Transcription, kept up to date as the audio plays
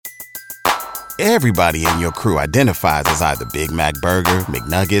Everybody in your crew identifies as either Big Mac Burger,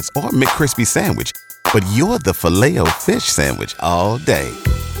 McNuggets, or McCrispy Sandwich. But you're the Filet-O-Fish Sandwich all day.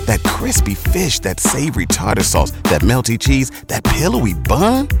 That crispy fish, that savory tartar sauce, that melty cheese, that pillowy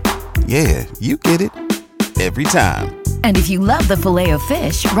bun. Yeah, you get it. Every time. And if you love the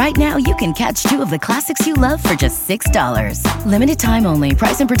Filet-O-Fish, right now you can catch two of the classics you love for just $6. Limited time only.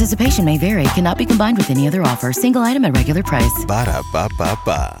 Price and participation may vary. Cannot be combined with any other offer. Single item at regular price.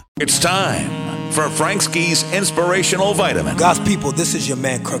 Ba-da-ba-ba-ba. It's time for Frank Ski's Inspirational Vitamin. God's people, this is your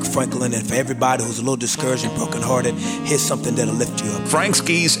man Kirk Franklin, and for everybody who's a little discouraged and brokenhearted, here's something that'll lift you up. Frank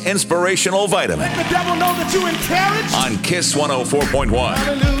Ski's Inspirational Vitamin. Let the devil know that you encouraged. On Kiss 104.1.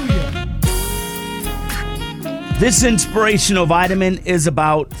 Hallelujah. This Inspirational Vitamin is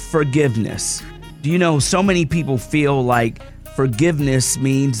about forgiveness. Do you know so many people feel like forgiveness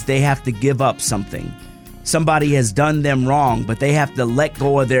means they have to give up something? Somebody has done them wrong, but they have to let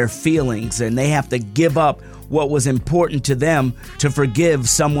go of their feelings and they have to give up what was important to them to forgive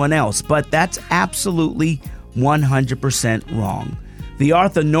someone else. But that's absolutely 100% wrong. The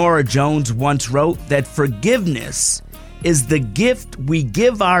author Nora Jones once wrote that forgiveness is the gift we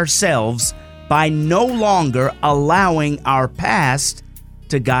give ourselves by no longer allowing our past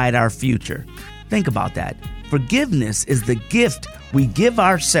to guide our future. Think about that. Forgiveness is the gift we give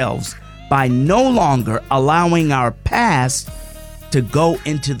ourselves by no longer allowing our past to go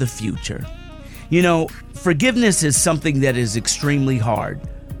into the future. You know, forgiveness is something that is extremely hard,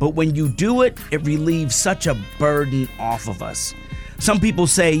 but when you do it, it relieves such a burden off of us. Some people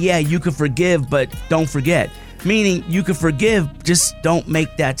say, yeah, you can forgive, but don't forget. Meaning you can forgive, just don't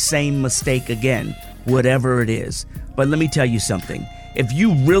make that same mistake again, whatever it is. But let me tell you something. If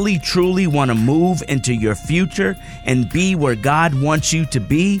you really, truly want to move into your future and be where God wants you to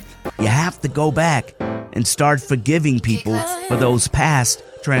be, you have to go back and start forgiving people for those past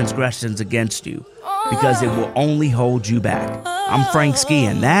transgressions against you, because it will only hold you back. I'm Frank Ski,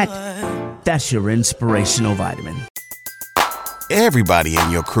 and that's your Inspirational Vitamin. Everybody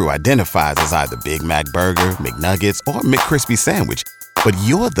in your crew identifies as either Big Mac Burger, McNuggets, or McCrispy Sandwich. But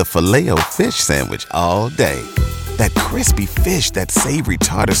you're the Filet-O-Fish Sandwich all day. That crispy fish, that savory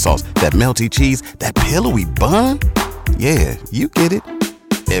tartar sauce, that melty cheese, that pillowy bun. Yeah, you get it.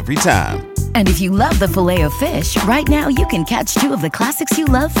 Every time. And if you love the Filet-O-Fish, right now you can catch two of the classics you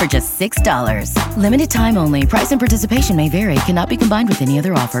love for just $6. Limited time only. Price and participation may vary. Cannot be combined with any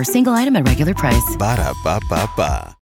other offer. Single item at regular price. Ba-da-ba-ba-ba.